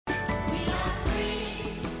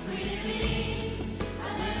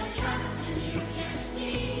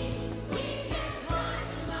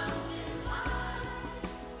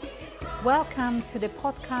Welcome to the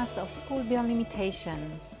podcast of School Beyond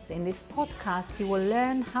Limitations. In this podcast, you will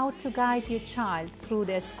learn how to guide your child through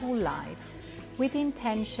their school life with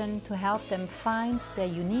intention to help them find their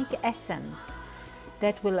unique essence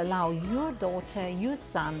that will allow your daughter, your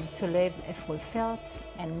son to live a fulfilled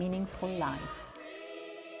and meaningful life.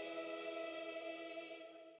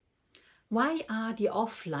 Why are the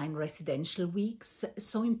offline residential weeks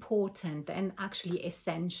so important and actually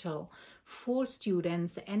essential for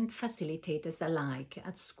students and facilitators alike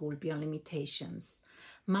at School Beyond Limitations?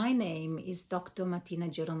 My name is Dr. Martina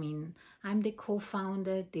Geromin. I'm the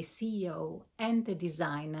co-founder, the CEO, and the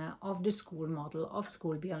designer of the school model of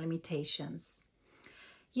School Beyond Limitations.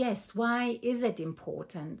 Yes, why is it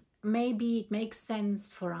important? Maybe it makes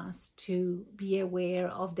sense for us to be aware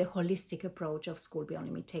of the holistic approach of School Beyond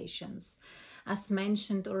Limitations. As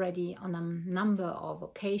mentioned already on a number of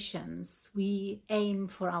occasions, we aim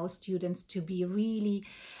for our students to be really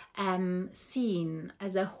seen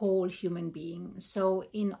as a whole human being. So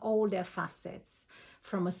in all their facets,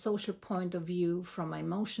 from a social point of view, from an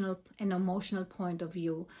emotional point of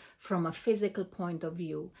view, from a physical point of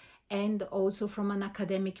view, and also from an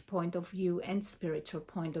academic point of view and spiritual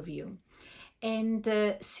point of view.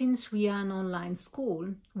 And since we are an online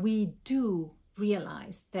school, we do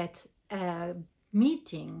realize that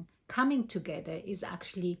meeting, coming together is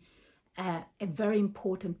actually a very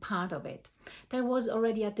important part of it. That was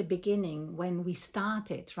already at the beginning when we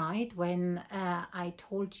started, right? When I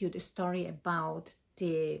told you the story about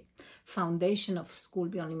the foundation of School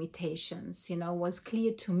Beyond Limitations, was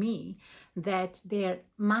clear to me that there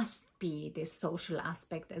must be this social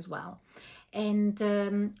aspect as well.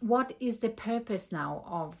 And what is the purpose now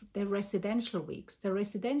of the residential weeks? The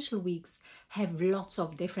residential weeks have lots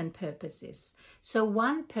of different purposes. So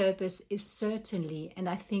one purpose is certainly, and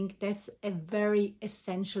I think that's a very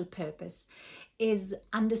essential purpose, is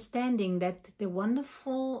understanding that the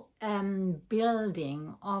wonderful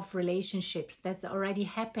building of relationships that's already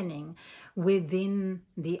happening within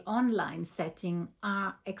the online setting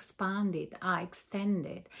are expanded, are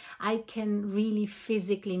extended. I can really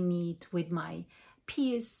physically meet with my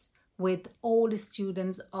peers, with all the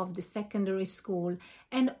students of the secondary school,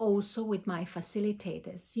 and also with my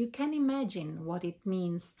facilitators. You can imagine what it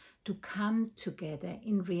means to come together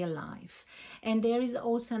in real life. And there is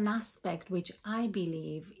also an aspect which I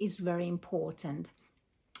believe is very important.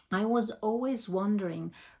 I was always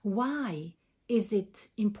wondering, why is it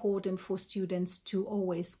important for students to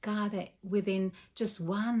always gather within just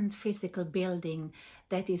one physical building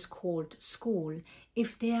that is called school,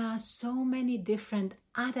 if there are so many different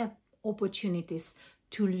other opportunities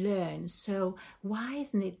to learn? So why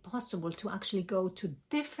isn't it possible to actually go to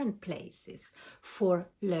different places for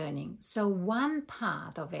learning? So one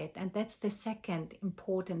part of it, and that's the second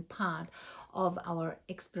important part of our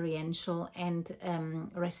experiential and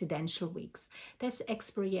residential weeks, that's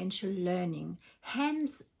experiential learning,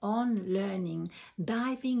 hands-on learning,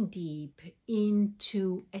 diving deep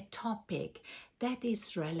into a topic that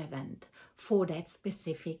is relevant for that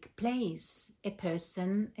specific place a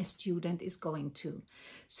person, a student is going to.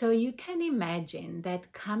 So you can imagine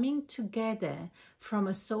that coming together from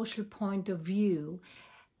a social point of view,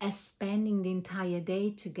 as spending the entire day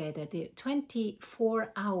together, the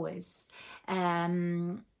 24 hours,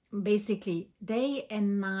 basically day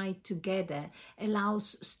and night together,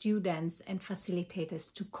 allows students and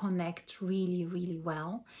facilitators to connect really, really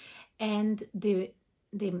well. And the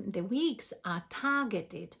weeks are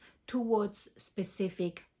targeted towards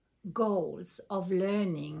specific goals of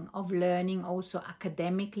learning also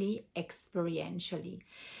academically, experientially.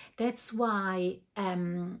 That's why,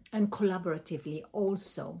 and collaboratively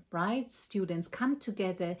also, right? Students come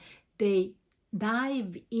together, they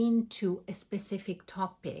dive into a specific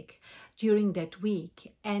topic during that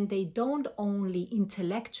week, and they don't only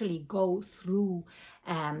intellectually go through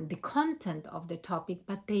the content of the topic,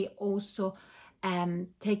 but they also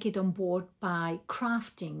take it on board by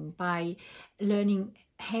crafting, by learning,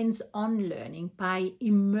 hands-on learning, by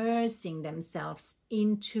immersing themselves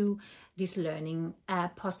into this learning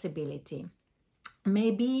possibility.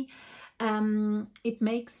 Maybe it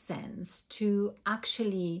makes sense to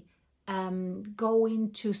actually go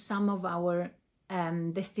into some of our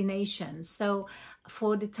destinations. So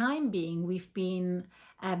for the time being, we've been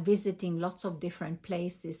visiting lots of different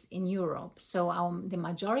places in Europe. So the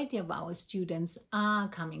majority of our students are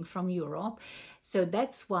coming from Europe. So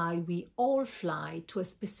that's why we all fly to a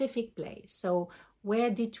specific place. So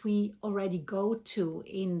where did we already go to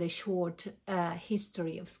in the short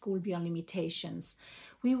history of School Beyond Limitations?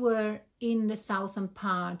 We were in the southern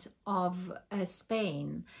part of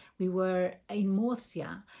Spain. We were in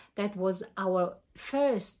Murcia. That was our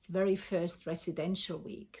very first residential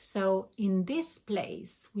week. So in this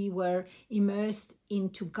place, we were immersed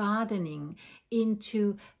into gardening,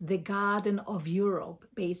 into the Garden of Europe,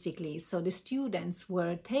 basically. So the students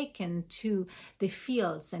were taken to the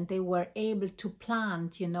fields and they were able to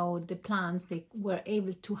plant, the plants, they were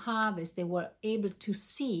able to harvest, they were able to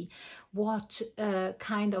see what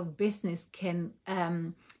kind of business can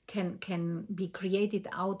be created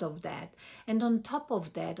out of that. And on top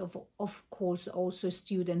of that, of course, also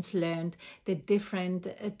students learned the different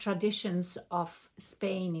traditions of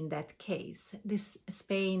Spain in that case. This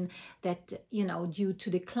Spain that, due to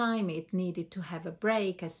the climate needed to have a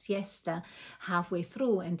break, a siesta halfway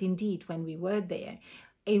through. And indeed, when we were there,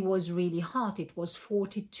 it was really hot. It was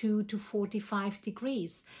 42 to 45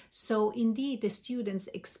 degrees. So indeed, the students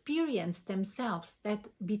experienced themselves that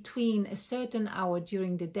between a certain hour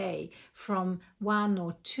during the day, from 1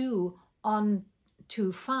 or 2 on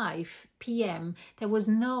to 5 p.m., there was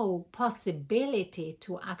no possibility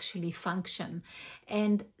to actually function.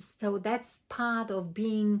 And so that's part of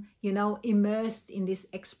being, immersed in this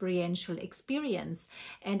experiential experience.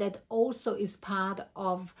 And that also is part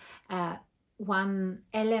of one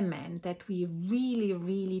element that we really,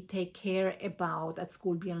 really take care about at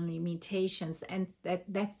School Beyond Limitations, and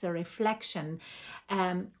that's the reflection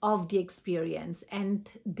of the experience and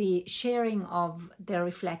the sharing of the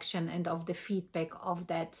reflection and of the feedback of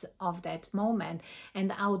that moment.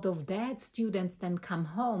 And out of that, students then come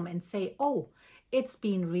home and say, oh, it's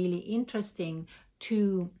been really interesting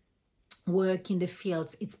to work in the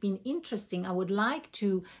fields. It's been interesting. I would like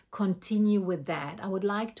to continue with that. I would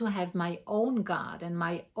like to have my own garden,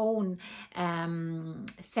 my own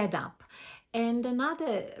setup. And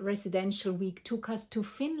another residential week took us to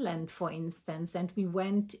Finland, for instance, and we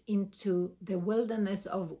went into the wilderness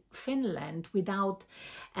of Finland without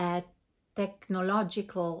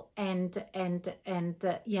technological and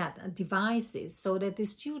devices, so that the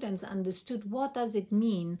students understood what does it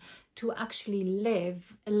mean to actually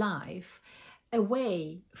live a life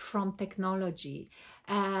away from technology,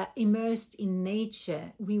 immersed in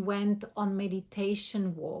nature. We went on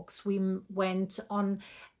meditation walks, we went on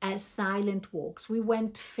silent walks, we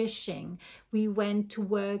went fishing, we went to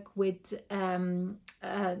work with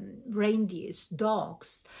reindeers,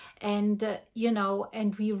 dogs, and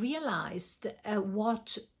and we realized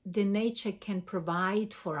what the nature can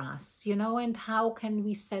provide for us, and how can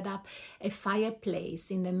we set up a fireplace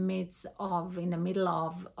in the middle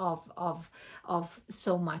of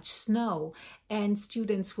so much snow. And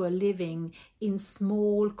students were living in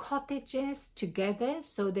small cottages together,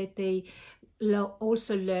 so that they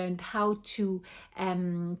also learned how to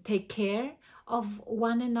take care of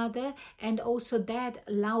one another, and also that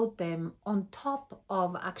allowed them, on top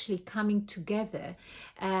of actually coming together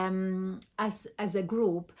as a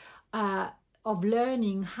group, of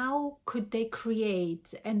learning how could they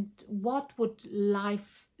create and what would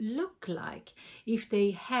life look like if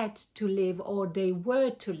they had to live, or they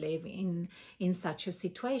were to live in such a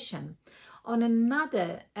situation. On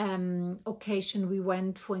another occasion, we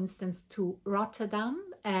went, for instance, to Rotterdam,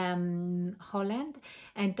 Holland,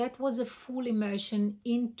 and that was a full immersion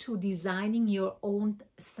into designing your own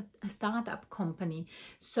startup company.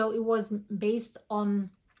 So it was based on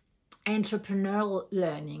entrepreneurial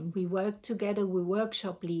learning. We worked together with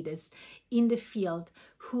workshop leaders in the field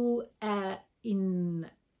who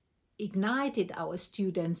ignited our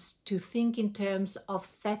students to think in terms of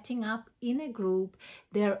setting up in a group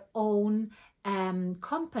their own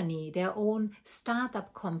company, their own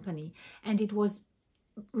startup company. And it was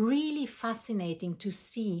really fascinating to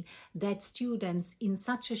see that students in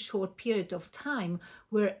such a short period of time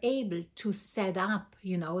were able to set up,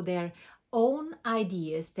 their own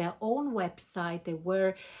ideas, their own website. They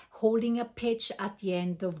were holding a pitch at the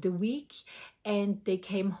end of the week, and they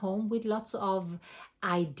came home with lots of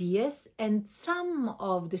ideas. And some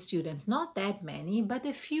of the students, not that many, but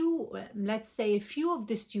a few, let's say a few of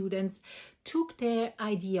the students, took their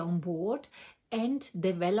idea on board and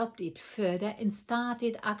developed it further and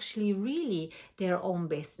started actually really their own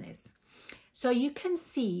business. So you can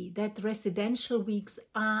see that residential weeks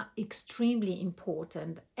are extremely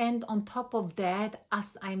important. And on top of that,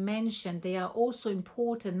 as I mentioned, they are also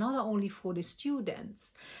important not only for the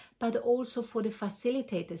students, but also for the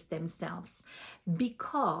facilitators themselves,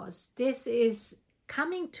 because this is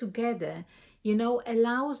coming together,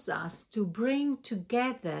 allows us to bring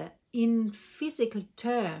together in physical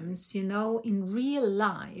terms, in real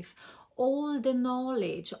life, all the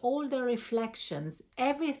knowledge, all the reflections,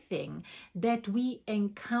 everything that we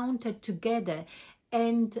encounter together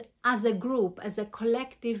And as a group, as a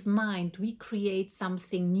collective mind, we create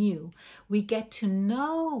something new. We get to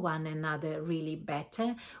know one another really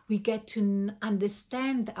better. We get to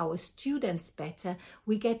understand our students better.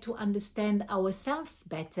 We get to understand ourselves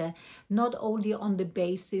better, not only on the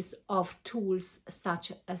basis of tools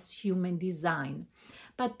such as human design.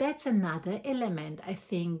 But that's another element I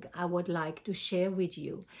think I would like to share with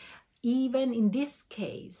you. Even in this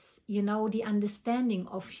case, the understanding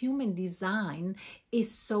of human design is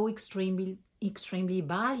so extremely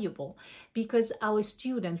valuable, because our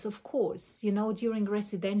students, of course, during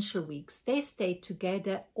residential weeks, they stay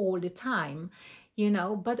together all the time,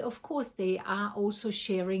 but of course they are also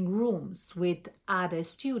sharing rooms with other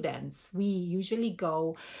students. We usually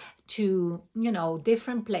go to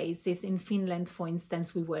different places. In Finland, for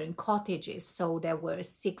instance, we were in cottages, so there were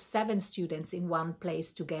 6-7 students in one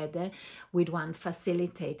place together with one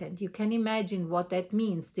facilitator, and you can imagine what that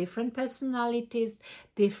means. Different personalities,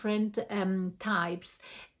 different types,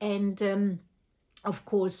 and of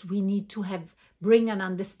course we need to bring an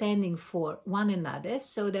understanding for one another,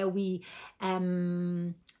 so that we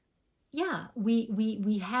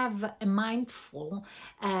have a mindful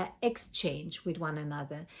exchange with one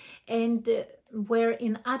another. And where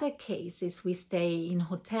in other cases we stay in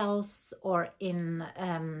hotels or in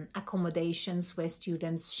accommodations where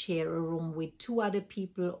students share a room with 2 other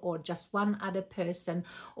people, or just 1 other person,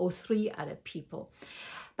 or 3 other people.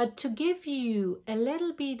 But to give you a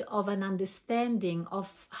little bit of an understanding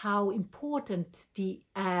of how important the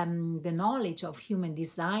knowledge of human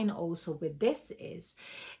design also with this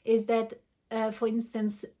is that, for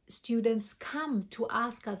instance, students come to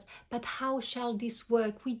ask us, but how shall this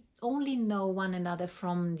work? We only know one another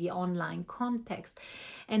from the online context.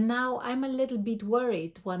 And now I'm a little bit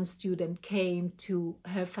worried. One student came to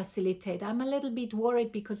her facilitator. I'm a little bit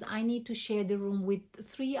worried because I need to share the room with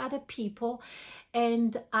 3 other people,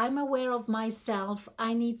 and I'm aware of myself.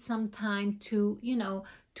 I need some time to,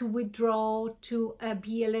 to withdraw, to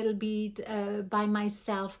be a little bit by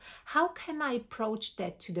myself. How can I approach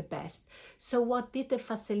that to the best? So what did the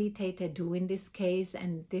facilitator do in this case?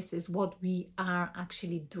 And this is what we are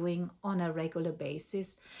actually doing on a regular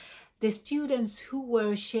basis. The students who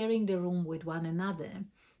were sharing the room with one another,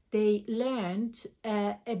 they learned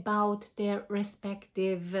about their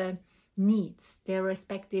respective needs, their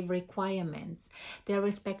respective requirements, their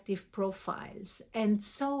respective profiles. And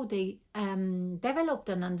so they developed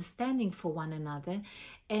an understanding for one another.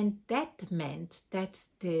 And that meant that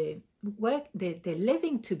the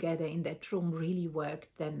living together in that room really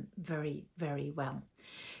worked then very, very well.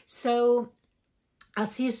 So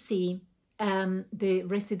as you see, the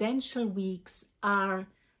residential weeks are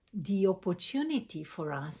the opportunity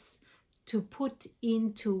for us to put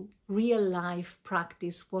into real life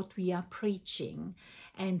practice what we are preaching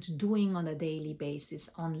and doing on a daily basis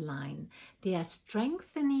online. They are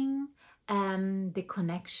strengthening the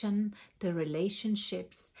connection, the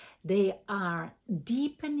relationships. They are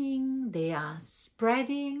deepening, they are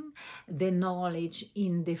spreading the knowledge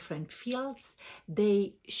in different fields.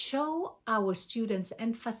 They show our students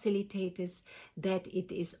and facilitators that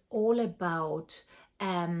it is all about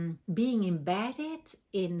being embedded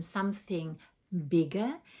in something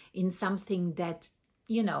bigger, in something that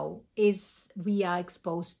is we are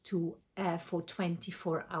exposed to for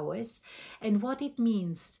 24 hours, and what it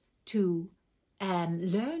means to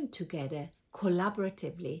learn together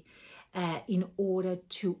collaboratively in order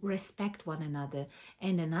to respect one another.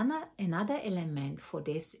 And another element for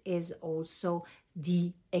this is also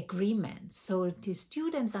the agreement. So the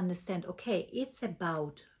students understand, okay, it's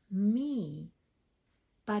about me,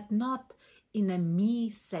 but not in a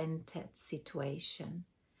me-centered situation,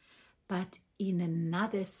 but in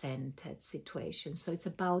another centered situation. So it's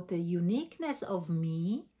about the uniqueness of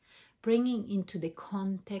me bringing into the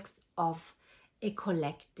context of a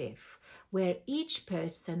collective, where each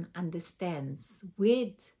person understands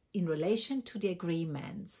in relation to the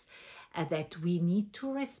agreements that we need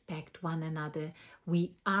to respect one another.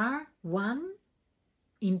 We are one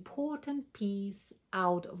important piece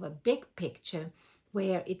out of a big picture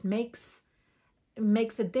where it makes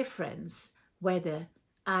a difference whether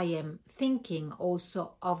I am thinking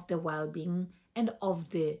also of the well-being and of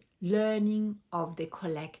the learning of the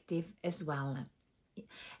collective as well.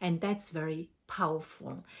 And that's very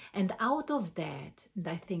powerful. And out of that, and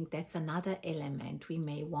I think that's another element we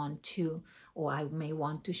may want to, or I may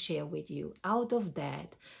want to share with you, out of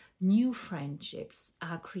that, new friendships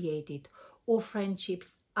are created, or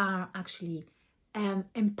friendships are actually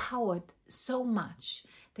empowered so much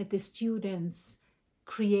that the students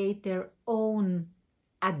create their own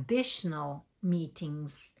additional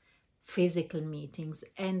meetings, physical meetings.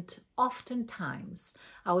 And oftentimes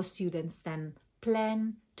our students then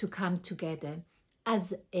plan to come together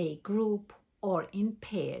as a group or in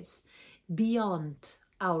pairs beyond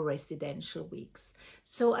our residential weeks.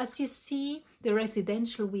 So as you see, the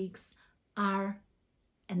residential weeks are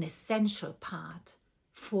an essential part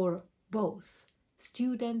for both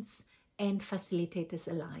students and facilitators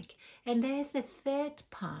alike. And there's a third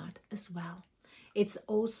part as well. It's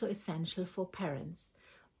also essential for parents.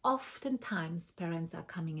 Oftentimes parents are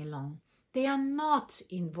coming along. They are not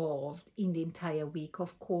involved in the entire week,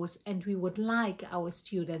 of course, and we would like our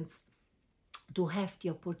students to have the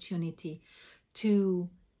opportunity to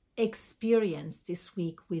experience this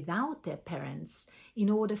week without their parents in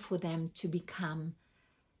order for them to become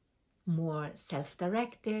more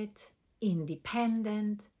self-directed,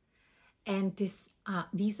 independent, and these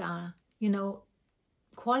are,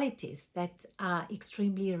 qualities that are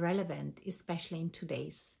extremely relevant, especially in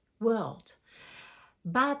today's world.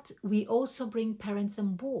 But we also bring parents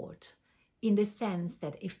on board in the sense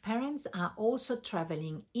that if parents are also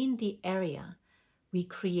traveling in the area, we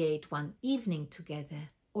create one evening together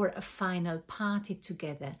or a final party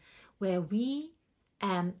together where we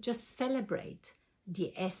just celebrate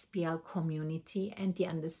the SBL community and the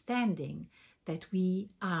understanding that we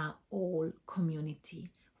are all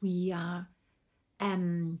community. We are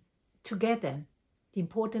together, the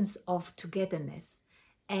importance of togetherness,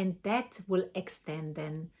 and that will extend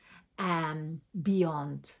then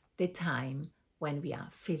beyond the time when we are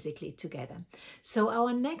physically together. So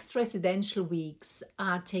our next residential weeks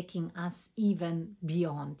are taking us even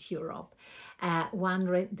beyond Europe.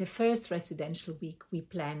 The first residential week we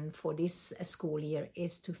plan for this school year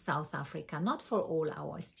is to South Africa, not for all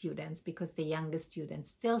our students because the younger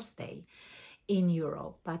students still stay in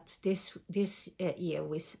Europe, but this year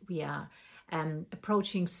we are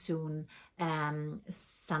approaching soon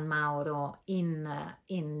San Mauro in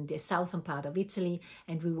the southern part of Italy,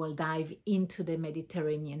 and we will dive into the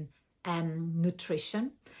Mediterranean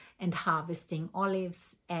nutrition and harvesting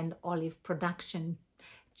olives and olive production,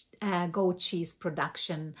 goat cheese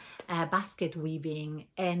production, basket weaving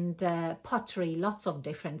and pottery, lots of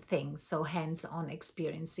different things. So hands-on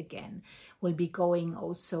experience again. We'll be going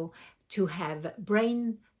also to have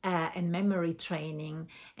brain and memory training,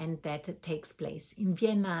 and that takes place in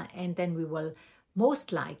Vienna, and then we will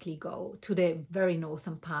most likely go to the very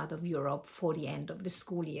northern part of Europe for the end of the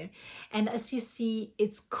school year. And as you see,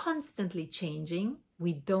 it's constantly changing.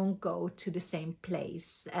 We don't go to the same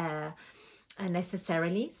place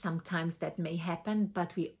necessarily. Sometimes that may happen,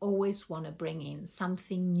 but we always want to bring in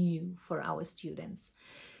something new for our students.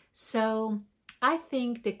 So I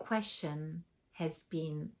think the question has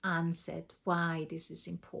been answered why this is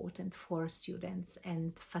important for students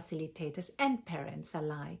and facilitators and parents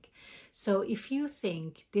alike. So if you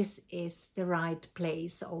think this is the right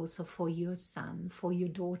place also for your son, for your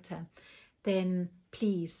daughter, then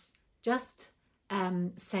please just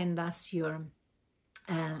send us your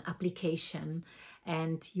application,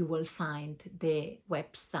 and you will find the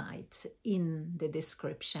website in the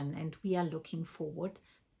description, and we are looking forward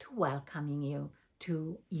to welcoming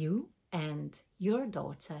you and your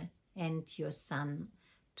daughter and your son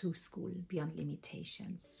to School Beyond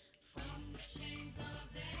Limitations.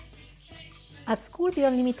 At School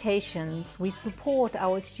Beyond Limitations, we support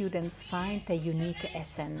our students find their unique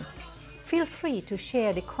essence. Feel free to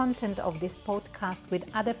share the content of this podcast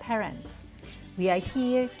with other parents. We are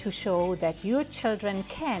here to show that your children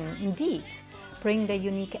can indeed bring their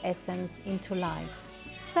unique essence into life.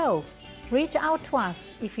 So, reach out to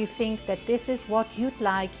us if you think that this is what you'd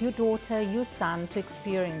like your daughter, your son to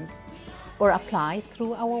experience, or apply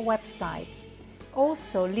through our website.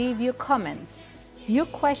 Also, leave your comments, your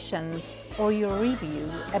questions, or your review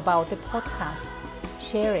about the podcast.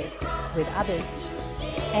 Share it with others.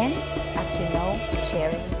 And as you know,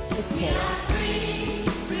 sharing is caring.